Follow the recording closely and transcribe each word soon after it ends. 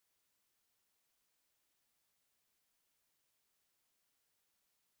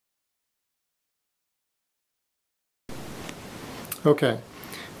Okay,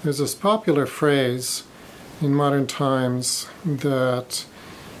 there's this popular phrase in modern times that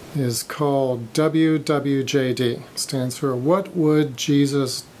is called WWJD. It stands for What Would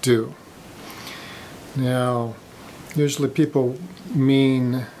Jesus Do? Now, usually people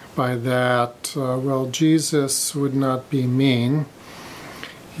mean by that, well, Jesus would not be mean.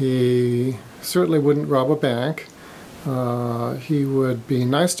 He certainly wouldn't rob a bank. He would be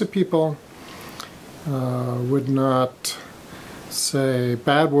nice to people, would not say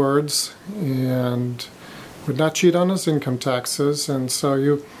bad words, and would not cheat on his income taxes. And so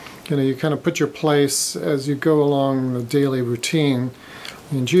you kind of put your place as you go along the daily routine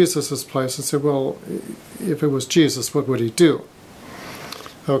in Jesus' place and say, well, if it was Jesus, what would he do?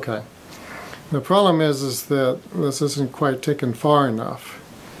 Okay. The problem is that this isn't quite taken far enough.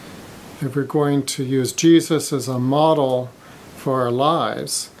 If we're going to use Jesus as a model for our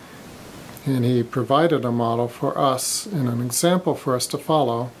lives, and he provided a model for us and an example for us to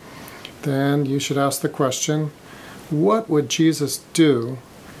follow, then you should ask the question, what would Jesus do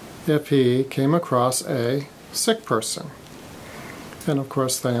if he came across a sick person? And of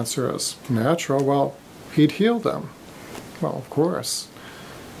course the answer is natural. Well, he'd heal them. Well, of course.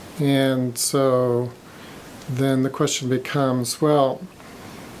 And so then the question becomes, well,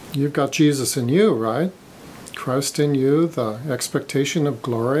 you've got Jesus in you, right? Christ in you, the expectation of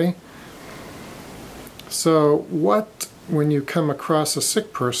glory. So what, when you come across a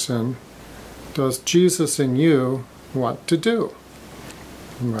sick person, does Jesus in you want to do?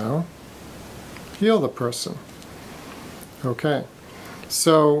 Well, heal the person. Okay,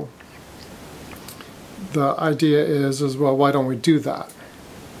 so the idea is well, why don't we do that?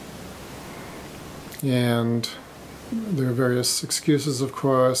 And there are various excuses, of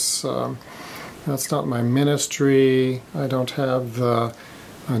course. That's not my ministry. I don't have the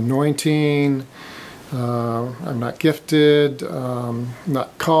anointing. I'm not gifted,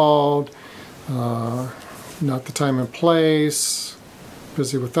 not called, not the time and place,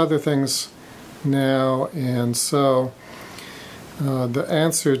 busy with other things now. And so the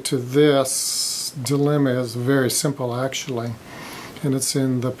answer to this dilemma is very simple, actually. And it's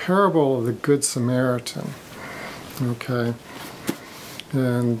in the parable of the Good Samaritan. Okay.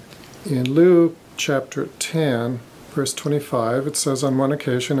 And in Luke chapter 10, Verse 25, it says, on one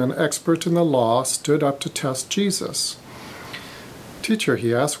occasion, an expert in the law stood up to test Jesus. Teacher,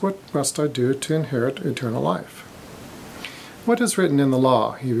 he asked, what must I do to inherit eternal life? What is written in the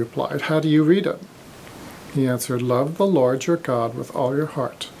law? He replied. How do you read it? He answered, love the Lord your God with all your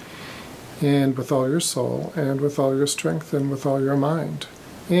heart, and with all your soul, and with all your strength, and with all your mind,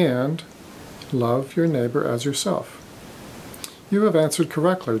 and love your neighbor as yourself. You have answered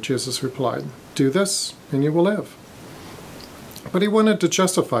correctly, Jesus replied. Do this, and you will live. But he wanted to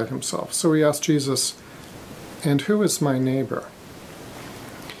justify himself, so he asked Jesus, and who is my neighbor?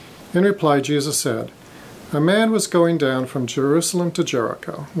 In reply, Jesus said, a man was going down from Jerusalem to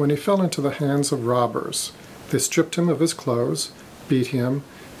Jericho when he fell into the hands of robbers. They stripped him of his clothes, beat him,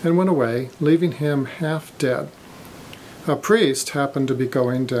 and went away, leaving him half dead. A priest happened to be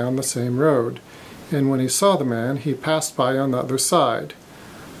going down the same road, and when he saw the man, he passed by on the other side.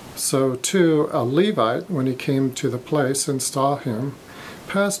 So too a Levite, when he came to the place and saw him,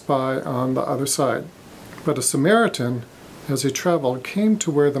 passed by on the other side. But a Samaritan, as he traveled, came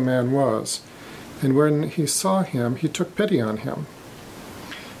to where the man was, and when he saw him, he took pity on him.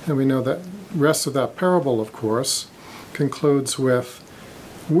 And we know that the rest of that parable, of course, concludes with,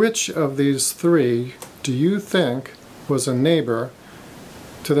 which of these three do you think was a neighbor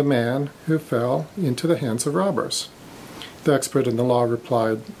to the man who fell into the hands of robbers? The expert in the law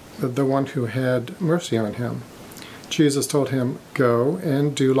replied, the one who had mercy on him. Jesus told him, go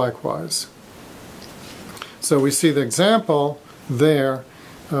and do likewise. So we see the example there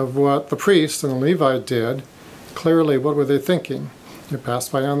of what the priest and the Levite did. Clearly, what were they thinking? You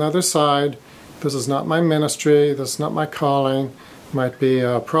passed by on the other side. This is not my ministry. This is not my calling. Might be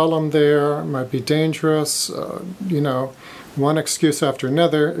a problem there. Might be dangerous. One excuse after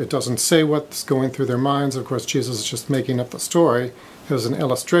another. It doesn't say what's going through their minds. Of course, Jesus is just making up the story as an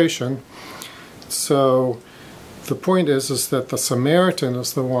illustration. So the point is that the Samaritan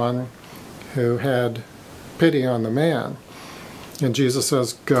is the one who had pity on the man. And Jesus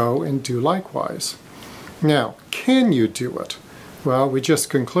says, go and do likewise. Now, can you do it? Well, we just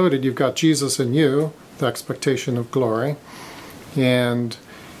concluded you've got Jesus in you, the expectation of glory. And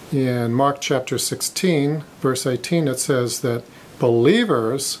in Mark chapter 16, verse 18, it says that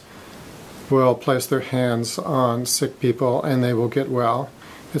believers will place their hands on sick people and they will get well.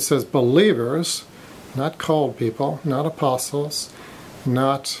 It says believers, not called people, not apostles,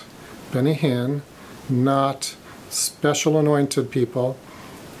 not Benny Hinn, not special anointed people,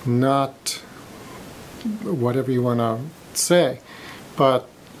 not whatever you want to say, but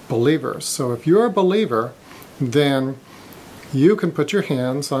believers. So if you're a believer, then you can put your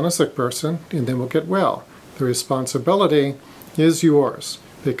hands on a sick person and they will get well. The responsibility is yours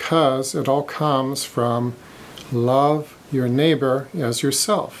because it all comes from love your neighbor as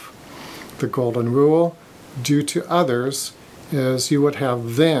yourself. The golden rule, do to others as you would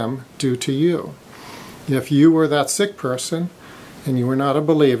have them do to you. If you were that sick person and you were not a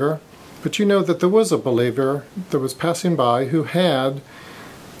believer, but you know that there was a believer that was passing by who had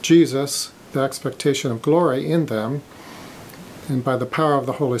Jesus, the expectation of glory in them, and by the power of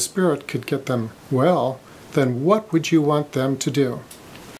the Holy Spirit could get them well, then what would you want them to do?